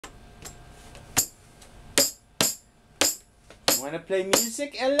wanna play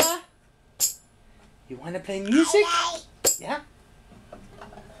music, Ella? You wanna play music? Yeah?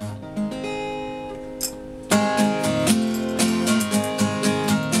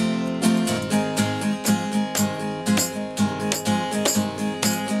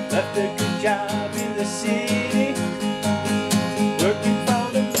 Left a good job in the city, working for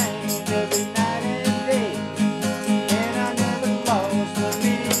the man every night and day, and I never lost 1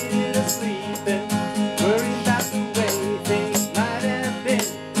 minute of sleeping, worrying about the way things might have been.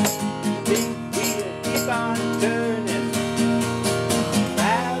 Big wheel keep on turning,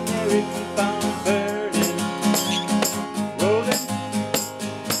 proud Mary keep on burning, rolling,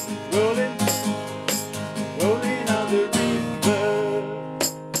 rolling, rolling on the river.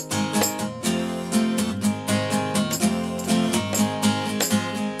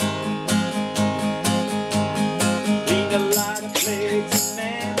 A lot of plagues in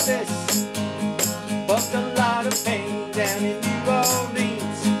Memphis, bumped a lot of pain down in New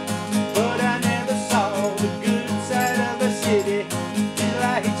Orleans, but I never saw the good side of the city till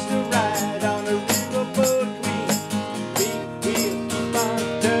I hitched a ride on a riverboat queen. Big wheel keep on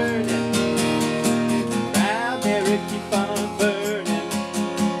turning, proud Mary keep on burning,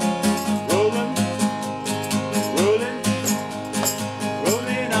 rolling, rolling,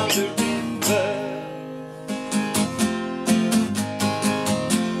 rolling on the river.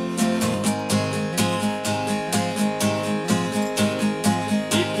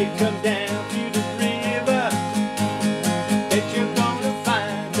 You come down to the river, bet you're gonna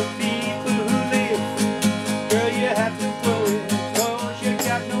find the people who live. Girl, you have to worry, 'cause you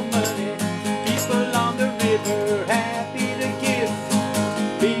got no money. People on the river happy to give.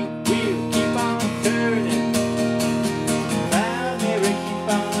 Big wheel keep on turning, proud Mary keep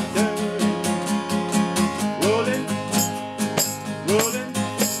on turning, rolling, rolling,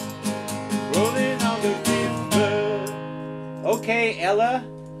 rolling on the river. Okay, Ella.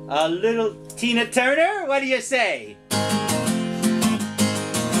 A little Tina Turner, what do you say?